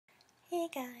Hey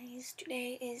guys,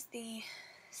 today is the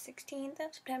 16th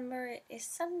of September. It is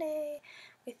Sunday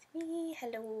with me.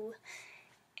 Hello.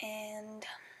 And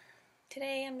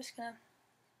today I'm just gonna,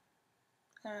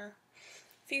 a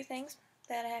few things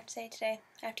that I have to say today.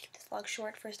 I have to keep this vlog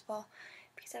short, first of all,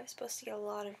 because I was supposed to get a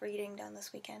lot of reading done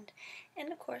this weekend.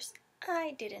 And of course,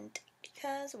 I didn't,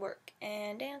 because work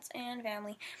and dance and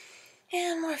family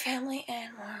and more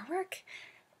work.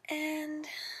 And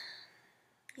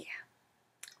yeah.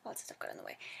 Lots of stuff got in the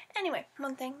way. Anyway,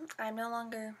 one thing, I'm no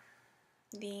longer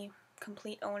the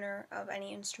complete owner of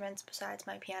any instruments besides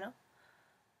my piano.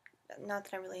 Not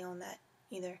that I really own that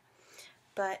either.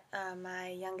 But my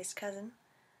youngest cousin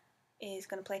is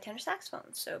going to play tenor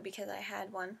saxophone. So because I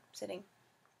had one sitting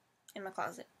in my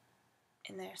closet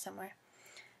in there somewhere,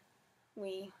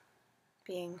 we,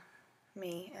 being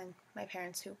me and my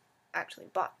parents who actually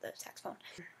bought the saxophone,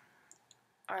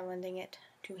 are lending it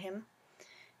to him.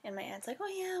 And my aunt's like, oh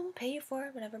yeah, we'll pay you for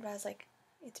it, whatever. But I was like,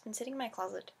 it's been sitting in my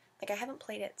closet. Like, I haven't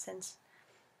played it since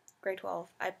grade 12.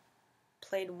 I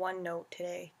played one note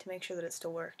today to make sure that it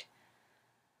still worked.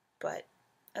 But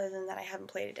other than that, I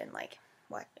haven't played it in, like,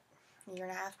 what, a year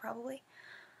and a half probably?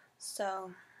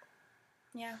 So,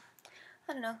 yeah.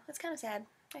 I don't know. It's kind of sad.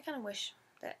 I kind of wish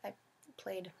that I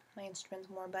played my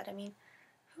instruments more. But, I mean,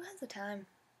 who has the time?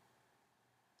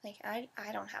 Like, I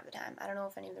don't have the time. I don't know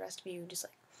if any of the rest of you just,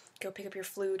 like, go pick up your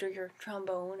flute or your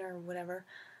trombone or whatever,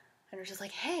 and it's just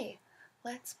like, hey,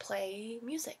 let's play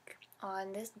music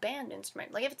on this band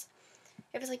instrument. Like, if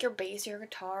it's like your bass or your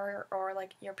guitar or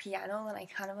like your piano, then I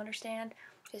kind of understand,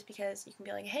 just because you can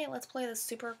be like, hey, let's play this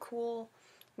super cool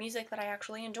music that I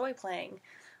actually enjoy playing.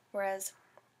 Whereas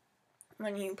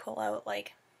when you pull out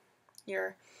like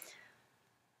your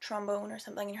trombone or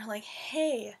something and you're like,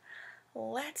 hey,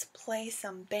 let's play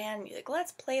some band music.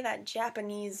 Let's play that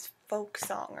Japanese folk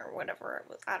song or whatever it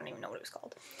was. I don't even know what it was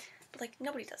called. But, like,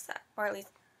 nobody does that. Or at least,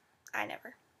 I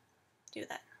never do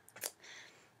that.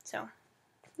 So,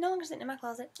 no longer sitting in my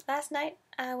closet. Last night,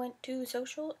 I went to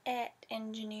social at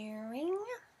engineering.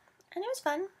 And it was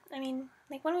fun. I mean,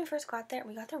 like, when we first got there,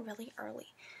 we got there really early.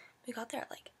 We got there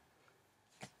at, like,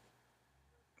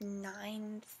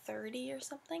 9:30 or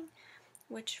something.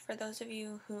 Which, for those of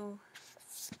you who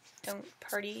don't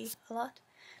party a lot,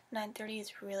 9:30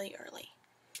 is really early.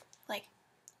 Like,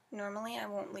 normally I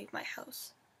won't leave my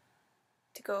house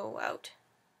to go out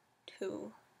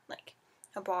to, like,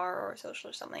 a bar or a social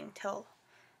or something till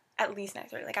at least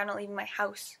 9:30. Like, I'm not leaving my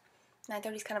house.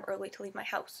 9:30 is kind of early to leave my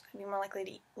house. I'd be more likely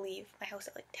to leave my house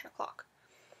at, like, 10 o'clock.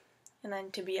 And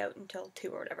then to be out until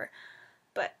 2 or whatever.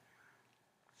 But,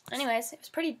 anyways, it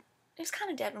was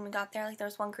kind of dead when we got there. Like, there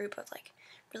was one group of, like,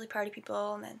 really party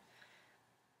people, and then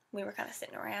we were kind of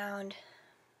sitting around,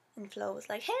 and Flo was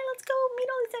like, hey, let's go meet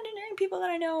all these engineering people that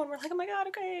I know, and we're like, oh my god,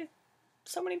 okay,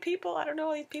 so many people, I don't know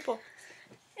all these people.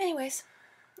 Anyways,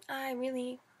 I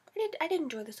did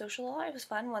enjoy the social a lot. It was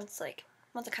fun once I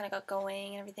kind of got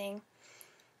going and everything.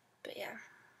 But yeah,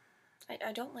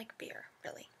 I don't like beer,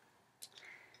 really.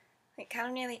 Like, kind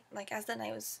of nearly, like, as the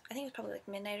night was, I think it was probably like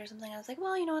midnight or something, I was like,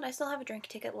 well, you know what, I still have a drink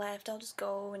ticket left, I'll just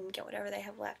go and get whatever they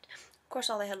have left. Of course,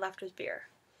 all they had left was beer.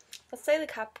 Let's say the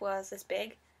cup was this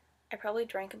big. I probably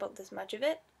drank about this much of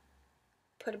it,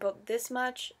 put about this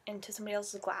much into somebody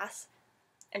else's glass,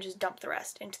 and just dumped the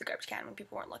rest into the garbage can when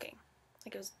people weren't looking.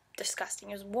 Like, it was disgusting.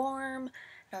 It was warm, and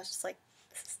I was just like,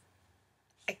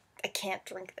 I can't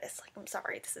drink this. Like, I'm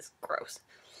sorry, this is gross.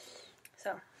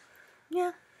 So,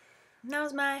 yeah, that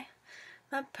was my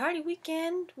party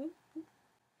weekend.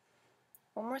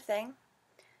 One more thing.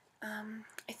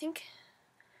 I think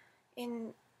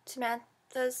in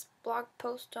Samantha's blog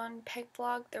post on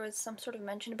PegVlog, there was some sort of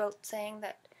mention about saying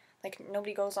that, like,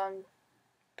 nobody goes on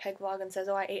PegVlog and says,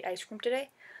 oh, I ate ice cream today.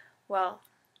 Well,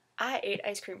 I ate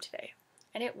ice cream today,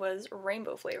 and it was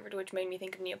rainbow flavored, which made me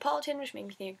think of Neapolitan, which made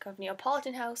me think of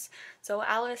Neapolitan House. So,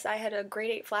 Alice, I had a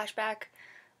grade 8 flashback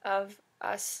of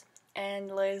us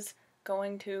and Liz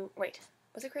going to, wait,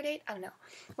 was it grade 8? I don't know.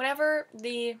 Whenever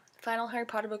the final Harry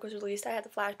Potter book was released, I had the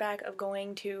flashback of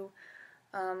going to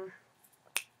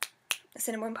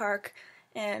Cinnamon Park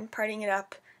and partying it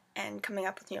up and coming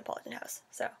up with Neapolitan House.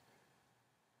 So,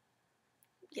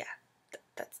 yeah,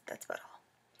 that's about all.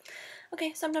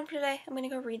 Okay, so I'm done for today. I'm gonna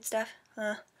go read stuff.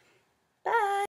 Bye!